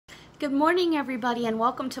Good morning, everybody, and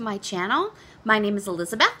welcome to my channel. My name is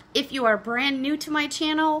Elizabeth. If you are brand new to my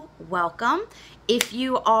channel, welcome. If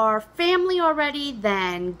you are family already,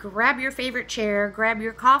 then grab your favorite chair, grab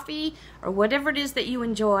your coffee, or whatever it is that you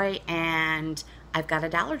enjoy, and I've got a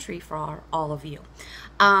Dollar Tree for all of you.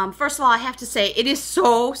 First of all, I have to say, it is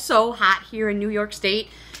so hot here in New York State.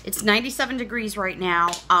 It's 97 degrees right now,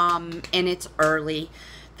 and it's early.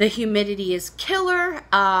 The humidity is killer.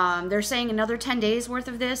 They're saying another 10 days worth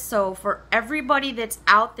of this. So for everybody that's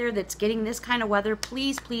out there that's getting this kind of weather,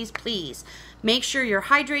 please, please, please make sure you're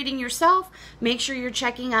hydrating yourself. Make sure you're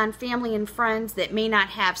checking on family and friends that may not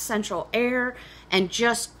have central air, and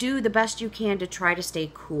just do the best you can to try to stay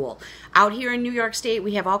cool. Out here in New York State,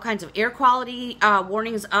 we have all kinds of air quality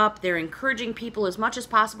warnings up. They're encouraging people as much as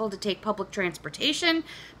possible to take public transportation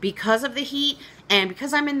because of the heat. And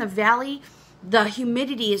because I'm in the valley, the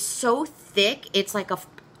humidity is so thick, it's like a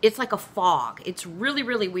fog. It's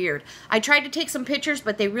really weird. I tried to take some pictures,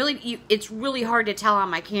 but it's really hard to tell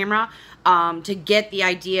on my camera to get the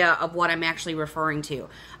idea of what I'm actually referring to.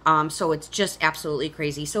 So it's just absolutely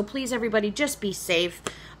crazy. So please, everybody, just be safe.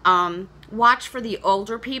 Watch for the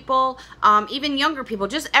older people, even younger people,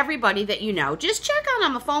 just everybody that you know. Just check on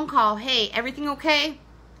them, a phone call. Hey, everything okay?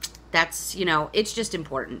 That's, it's just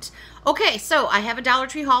important. Okay, so I have a Dollar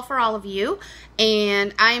Tree haul for all of you,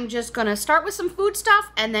 and I'm just going to start with some food stuff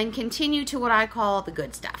and then continue to what I call the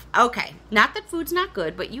good stuff. Okay, not that food's not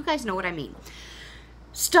good, but you guys know what I mean.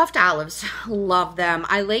 Stuffed olives, love them.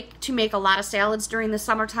 I like to make a lot of salads during the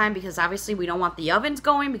summertime because obviously we don't want the ovens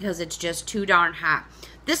going because it's just too darn hot.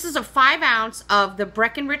 This is a 5 ounce of the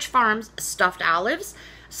Breckenridge Farms stuffed olives.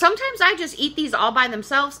 Sometimes I just eat these all by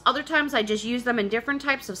themselves. Other times I just use them in different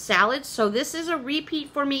types of salads. So this is a repeat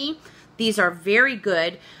for me. These are very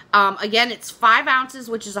good. Again, it's 5 ounces,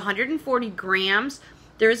 which is 140 grams.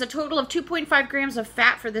 There is a total of 2.5 grams of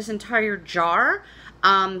fat for this entire jar.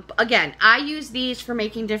 Again, I use these for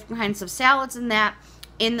making different kinds of salads and that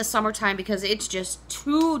in the summertime because it's just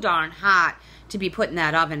too darn hot to be putting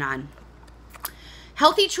that oven on.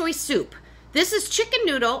 Healthy Choice Soup. This is chicken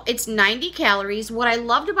noodle. It's 90 calories. What I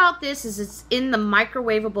loved about this is it's in the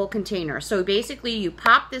microwavable container. So basically you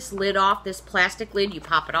pop this lid off, this plastic lid, you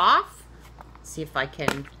pop it off. Let's see if I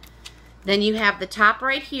can. Then you have the top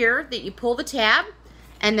right here that you pull the tab,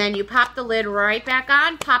 and then you pop the lid right back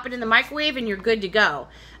on, pop it in the microwave, and you're good to go.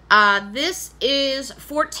 This is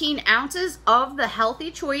 14 ounces of the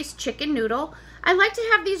Healthy Choice chicken noodle. I like to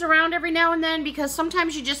have these around every now and then because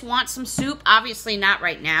sometimes you just want some soup. Obviously not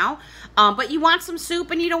right now, but you want some soup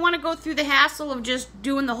and you don't want to go through the hassle of just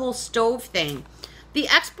doing the whole stove thing. The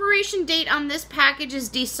expiration date on this package is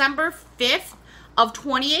December 5th of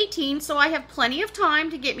 2018, so I have plenty of time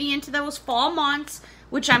to get me into those fall months,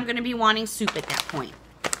 which I'm going to be wanting soup at that point.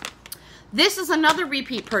 This is another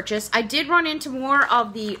repeat purchase. I did run into more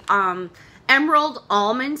of the emerald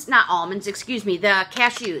almonds, not almonds, excuse me, the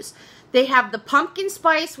cashews. They have the pumpkin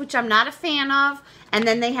spice, which I'm not a fan of, and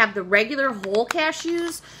then they have the regular whole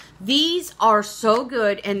cashews. These are so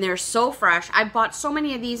good, and they're so fresh. I bought so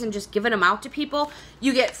many of these and just given them out to people.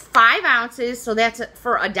 You get 5 ounces, so that's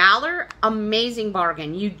for $1. Amazing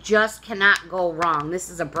bargain. You just cannot go wrong. This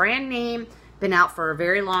is a brand name, been out for a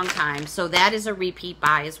very long time, so that is a repeat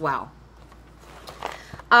buy as well.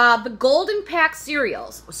 The Golden Pack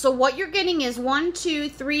cereals. So what you're getting is 1, 2,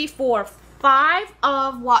 3, 4, 5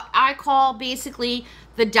 of what I call basically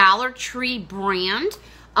the Dollar Tree brand.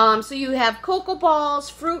 So you have Cocoa Balls,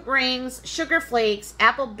 Fruit Rings, Sugar Flakes,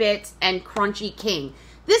 Apple Bits, and Crunchy King.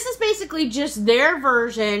 This is basically just their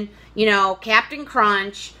version, Captain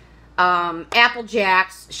Crunch, Apple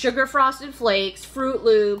Jacks, Sugar Frosted Flakes, Fruit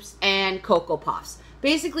Loops, and Cocoa Puffs.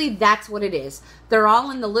 Basically, that's what it is. They're all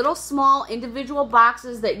in the little small individual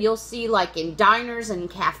boxes that you'll see like in diners and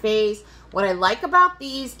cafes. What I like about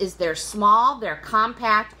these is they're small, they're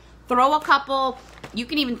compact. Throw a couple. You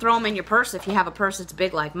can even throw them in your purse if you have a purse that's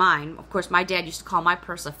big like mine. Of course, my dad used to call my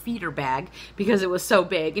purse a feeder bag because it was so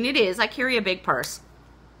big. And it is. I carry a big purse.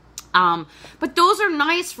 But those are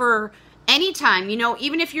nice for anytime.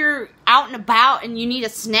 Even if you're out and about and you need a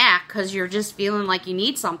snack because you're just feeling like you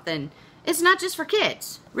need something. It's not just for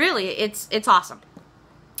kids. Really, it's awesome.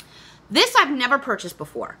 This I've never purchased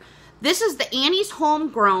before. This is the Annie's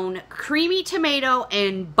Homegrown Creamy Tomato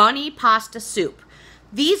and Bunny Pasta Soup.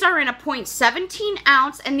 These are in a 0.17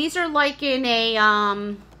 ounce, and these are like in a, I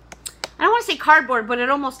don't want to say cardboard, but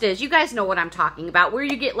it almost is. You guys know what I'm talking about, where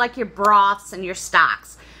you get like your broths and your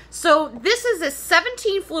stocks. So this is a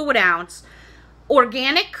 17 fluid ounce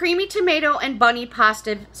organic creamy tomato and bunny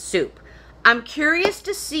pasta soup. I'm curious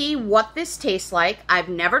to see what this tastes like. I've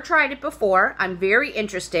never tried it before. I'm very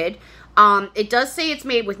interested. It does say it's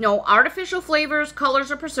made with no artificial flavors,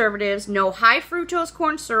 colors, or preservatives, no high fructose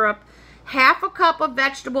corn syrup, half a cup of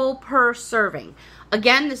vegetable per serving.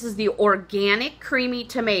 Again, this is the organic creamy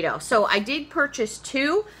tomato. So I did purchase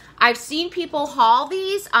 2. I've seen people haul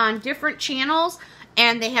these on different channels,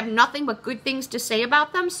 and they have nothing but good things to say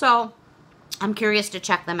about them, so I'm curious to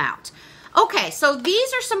check them out. Okay, so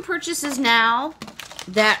these are some purchases now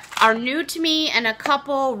that are new to me and a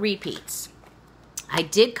couple repeats. I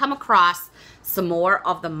did come across some more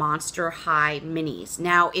of the Monster High minis.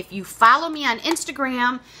 Now, if you follow me on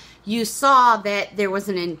Instagram, you saw that there was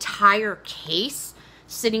an entire case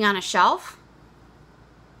sitting on a shelf.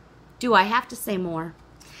 Do I have to say more?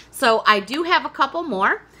 So I do have a couple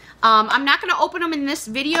more. I'm not going to open them in this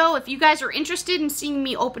video. If you guys are interested in seeing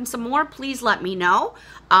me open some more, please let me know.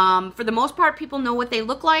 For the most part, people know what they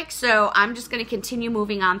look like, so I'm just going to continue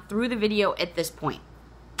moving on through the video at this point.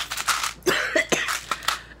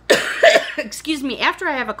 Excuse me, after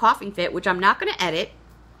I have a coughing fit, which I'm not going to edit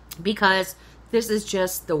because this is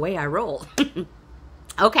just the way I roll.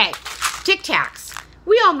 Okay, Tic Tacs.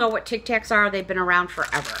 We all know what Tic Tacs are. They've been around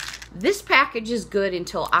forever. This package is good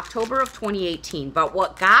until October of 2018, but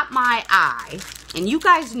what got my eye, and you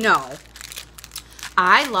guys know,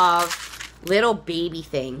 I love little baby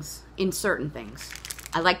things in certain things.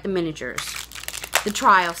 I like the miniatures, the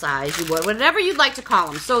trial size, whatever you'd like to call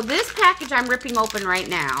them. So this package I'm ripping open right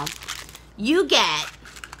now, you get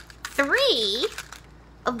 3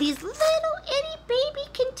 of these little itty baby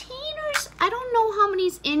containers. I don't know how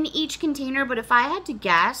many's in each container, but if I had to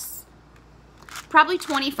guess, probably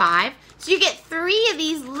 25. So you get 3 of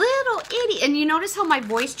these little itty, and you notice how my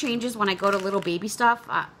voice changes when I go to little baby stuff?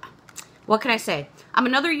 What can I say? I'm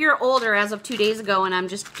another year older as of 2 days ago, and I'm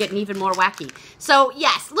just getting even more wacky. So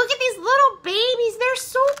yes, look at these little babies. They're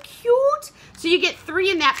so cute. So you get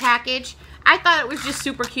 3 in that package. I thought it was just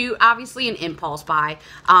super cute, obviously an impulse buy,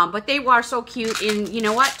 but they are so cute. And you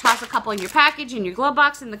know what? Toss a couple in your package, in your glove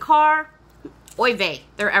box, in the car. Oy vey,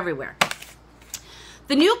 they're everywhere.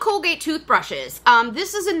 The new Colgate toothbrushes.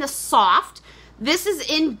 This is in the soft. This is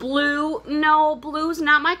in blue. No, blue's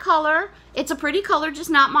not my color. It's a pretty color, just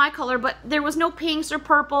not my color, but there was no pinks or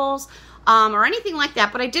purples or anything like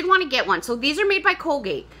that, but I did want to get one. So these are made by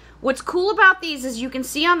Colgate. What's cool about these is you can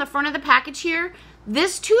see on the front of the package here,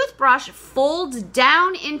 this toothbrush folds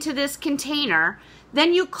down into this container.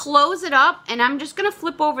 Then you close it up, and I'm just going to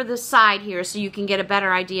flip over the side here so you can get a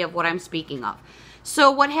better idea of what I'm speaking of.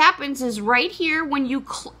 So what happens is right here, when you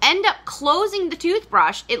end up closing the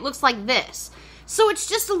toothbrush, it looks like this. So it's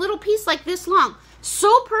just a little piece like this long.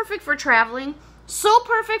 So perfect for traveling. So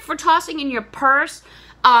perfect for tossing in your purse,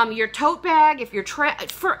 your tote bag, if you're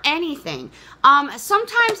for anything.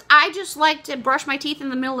 Sometimes I just like to brush my teeth in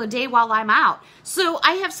the middle of the day while I'm out. So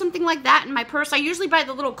I have something like that in my purse. I usually buy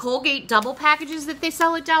the little Colgate double packages that they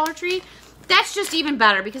sell at Dollar Tree. That's just even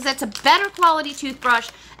better because that's a better quality toothbrush,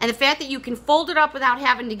 and the fact that you can fold it up without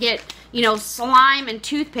having to get, you know, slime and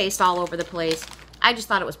toothpaste all over the place, I just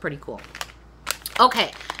thought it was pretty cool.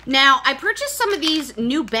 Okay, now I purchased some of these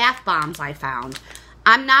new bath bombs I found.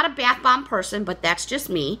 I'm not a bath bomb person, but that's just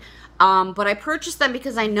me. But I purchased them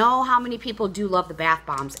because I know how many people do love the bath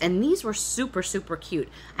bombs, and these were super, super cute.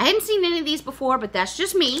 I hadn't seen any of these before, but that's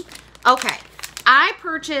just me. Okay. I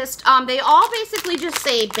purchased, they all basically just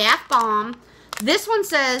say bath bomb. This one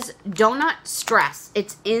says donut stress.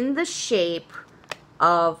 It's in the shape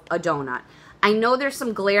of a donut. I know there's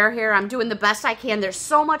some glare here. I'm doing the best I can. There's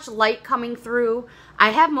so much light coming through. I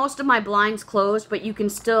have most of my blinds closed, but you can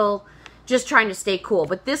still just trying to stay cool.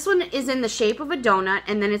 But this one is in the shape of a donut,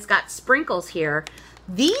 and then it's got sprinkles here.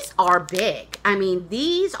 These are big. I mean,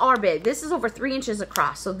 these are big. This is over 3 inches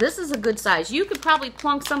across, so this is a good size. You could probably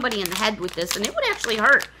plunk somebody in the head with this, and it would actually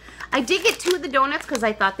hurt. I did get 2 of the donuts because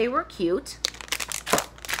I thought they were cute.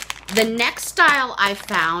 The next style I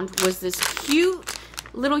found was this cute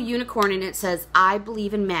little unicorn, and it says, I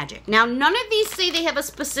believe in magic. Now, none of these say they have a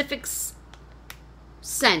specific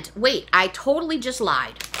scent. Wait, I totally just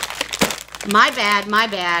lied. My bad, my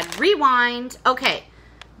bad. Rewind. Okay.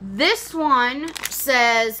 This one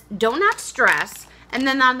says, do not stress, and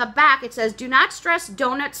then on the back it says, do not stress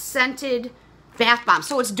donut scented bath bomb.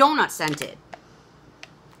 So it's donut scented.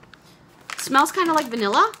 Smells kind of like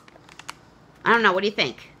vanilla. I don't know, what do you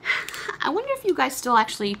think? I wonder if you guys still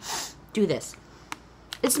actually do this.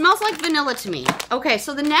 It smells like vanilla to me. Okay,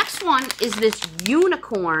 so the next one is this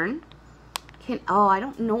unicorn. Oh, I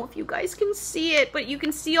don't know if you guys can see it, but you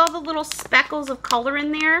can see all the little speckles of color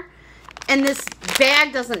in there. And this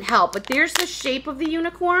bag doesn't help, but there's the shape of the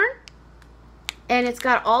unicorn. And it's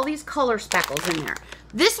got all these color speckles in there.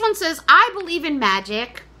 This one says, I believe in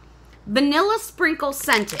magic, vanilla sprinkle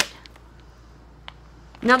scented.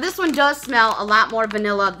 Now this one does smell a lot more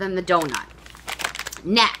vanilla than the donut.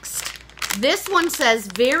 Next, this one says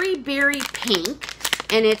Very Berry Pink,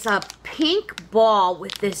 and it's a pink ball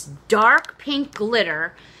with this dark pink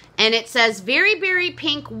glitter, and it says Very Berry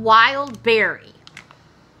Pink Wild Berry.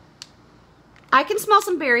 I can smell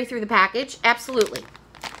some berry through the package, absolutely.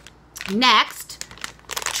 Next,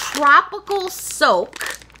 Tropical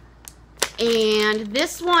Soak, and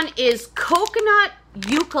this one is Coconut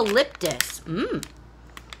Eucalyptus.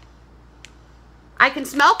 I can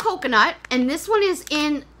smell coconut, and this one is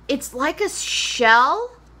in, it's like a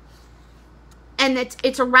shell, and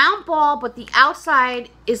it's a round ball, but the outside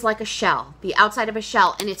is like a shell, the outside of a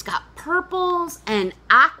shell, and it's got purples and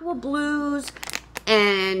aqua blues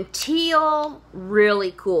and teal.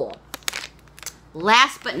 Really cool.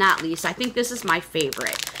 Last but not least, I think this is my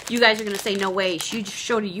favorite. You guys are going to say, no way, she just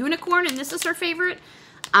showed a unicorn and this is her favorite.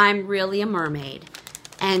 I'm really a mermaid.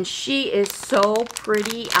 And she is so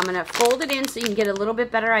pretty. I'm going to fold it in so you can get a little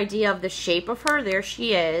bit better idea of the shape of her. There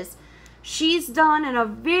she is. She's done in a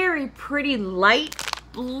very pretty light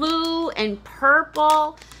blue and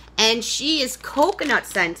purple. And she is coconut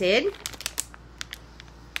scented.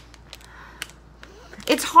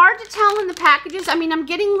 It's hard to tell in the packages. I mean, I'm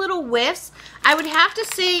getting little whiffs. I would have to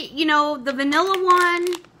say, you know, the vanilla one,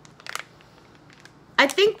 I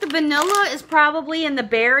think the vanilla is probably and the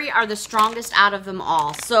berry are the strongest out of them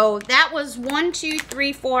all. So that was 1, 2,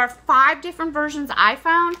 3, 4, 5 different versions I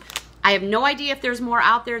found. I have no idea if there's more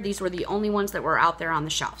out there. These were the only ones that were out there on the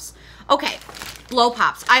shelves. Okay, Glow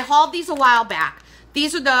Pops. I hauled these a while back.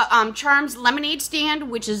 These are the Charms Lemonade Stand,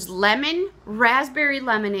 which is lemon, raspberry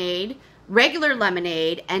lemonade, regular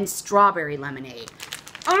lemonade, and strawberry lemonade.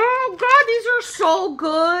 Oh God, these are so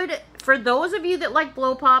good. For those of you that like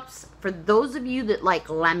Glow Pops, for those of you that like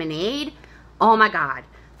lemonade, oh my God.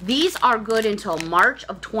 These are good until March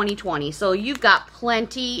of 2020. So you've got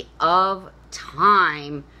plenty of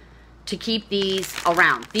time to keep these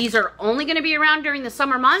around. These are only going to be around during the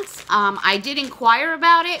summer months. I did inquire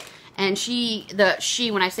about it, and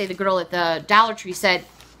when I say the girl at the Dollar Tree, said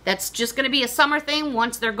that's just going to be a summer thing.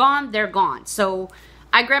 Once they're gone, they're gone. So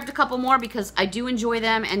I grabbed a couple more because I do enjoy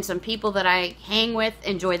them, and some people that I hang with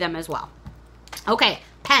enjoy them as well. Okay,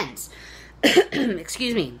 pens.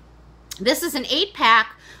 Excuse me. This is an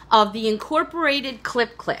 8-pack of the incorporated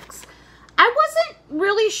Clip Clicks. I wasn't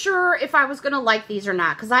really sure if I was going to like these or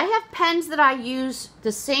not, because I have pens that I use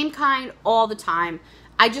the same kind all the time.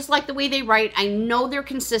 I just like the way they write. I know they're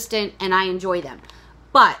consistent, and I enjoy them.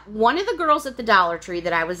 But one of the girls at the Dollar Tree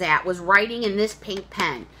that I was at was writing in this pink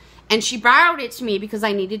pen. And she borrowed it to me because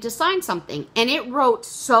I needed to sign something. And it wrote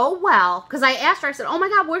so well, because I asked her, I said, oh my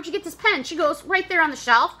God, where'd you get this pen? She goes, right there on the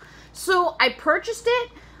shelf. So I purchased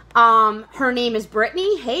it. Her name is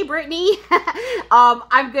Brittany. Hey, Brittany.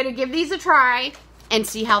 I'm going to give these a try and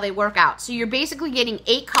see how they work out. So you're basically getting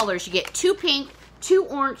 8 colors. You get 2 pink, 2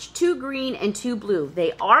 orange, 2 green, and 2 blue.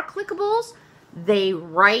 They are clickables. They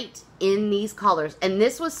write in these colors. And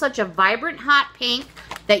this was such a vibrant hot pink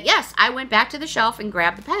that, yes, I went back to the shelf and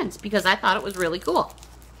grabbed the pens because I thought it was really cool.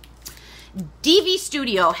 DV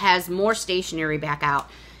Studio has more stationery back out.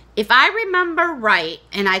 If I remember right,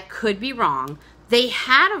 and I could be wrong, they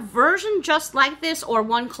had a version just like this or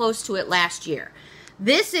one close to it last year.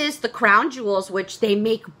 This is the Crown Jewels, which they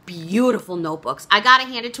make beautiful notebooks. I gotta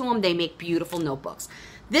hand it to them. They make beautiful notebooks.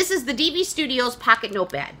 This is the DV Studios Pocket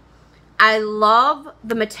Notepad. I love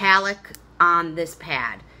the metallic on this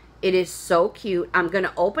pad. It is so cute. I'm going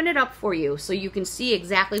to open it up for you so you can see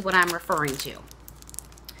exactly what I'm referring to.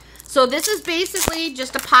 So this is basically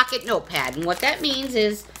just a pocket notepad. And what that means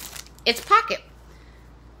is it's pocket.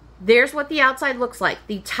 There's what the outside looks like.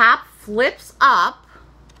 The top flips up,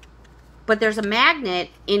 but there's a magnet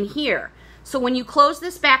in here. So when you close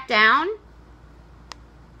this back down,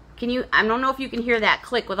 I don't know if you can hear that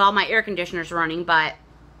click with all my air conditioners running, but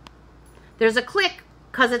there's a click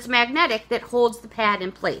because it's magnetic that holds the pad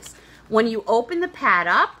in place. When you open the pad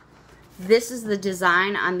up, this is the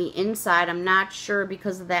design on the inside. I'm not sure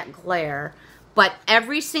because of that glare, but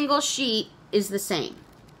every single sheet is the same.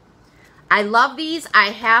 I love these. I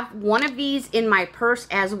have one of these in my purse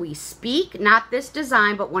as we speak. Not this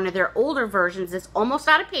design, but one of their older versions that's almost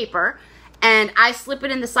out of paper, and I slip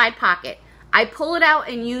it in the side pocket. I pull it out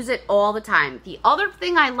and use it all the time. The other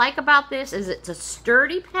thing I like about this is it's a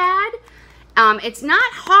sturdy pad. It's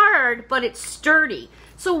not hard, but it's sturdy.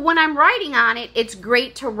 So when I'm writing on it, it's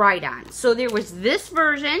great to write on. So there was this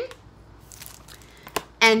version,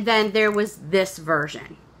 and then there was this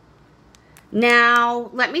version.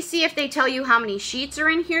 Now, let me see if they tell you how many sheets are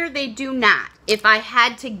in here. They do not. If I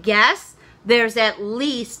had to guess, there's at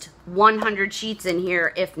least 100 sheets in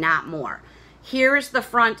here, if not more. Here is the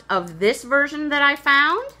front of this version that I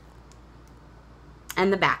found.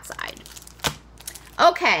 And the back side.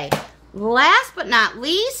 Okay, last but not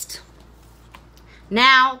least,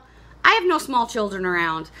 now, I have no small children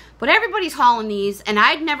around, but everybody's hauling these, and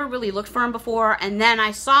I'd never really looked for them before, and then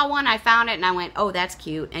I saw one, I found it, and I went, oh, that's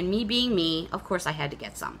cute, and me being me, of course I had to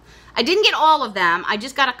get some. I didn't get all of them, I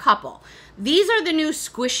just got a couple. These are the new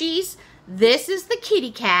squishies. This is the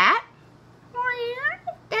kitty cat.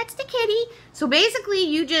 That's the kitty. So basically,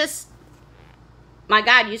 you just, my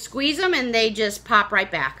God, you squeeze them, and they just pop right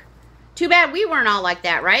back. Too bad we weren't all like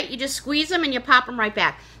that, right? You just squeeze them, and you pop them right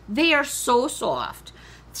back. They are so soft.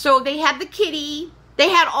 So they had the kitty. They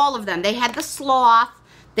had all of them. They had the sloth.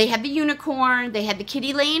 They had the unicorn. They had the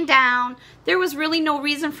kitty laying down. There was really no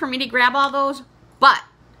reason for me to grab all those. But,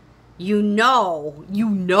 you know,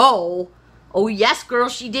 oh yes, girl,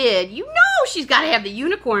 she did. You know she's got to have the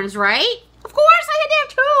unicorns, right? Of course, I had to have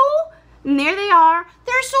two. And there they are.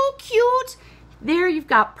 They're so cute. There you've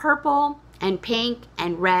got purple and pink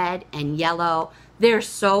and red and yellow. They're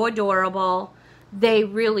so adorable. They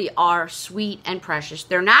really are sweet and precious.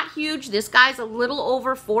 They're not huge. This guy's a little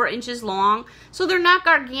over 4 inches long, so they're not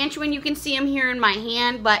gargantuan. You can see them here in my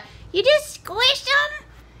hand, but you just squish them.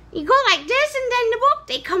 You go like this, and then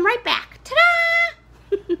they come right back.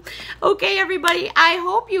 Ta-da! Okay, everybody, I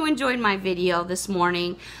hope you enjoyed my video this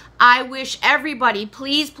morning. I wish everybody,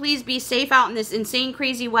 please, please be safe out in this insane,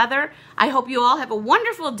 crazy weather. I hope you all have a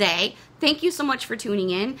wonderful day. Thank you so much for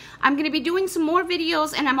tuning in. I'm going to be doing some more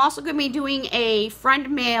videos, and I'm also going to be doing a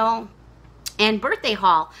friend mail and birthday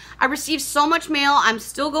haul. I received so much mail. I'm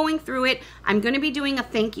still going through it. I'm going to be doing a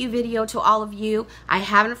thank you video to all of you. I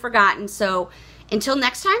haven't forgotten. So until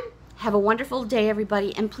next time, have a wonderful day,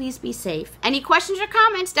 everybody, and please be safe. Any questions or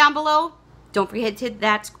comments down below? Don't forget to hit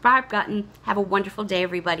that subscribe button. Have a wonderful day,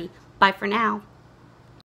 everybody. Bye for now.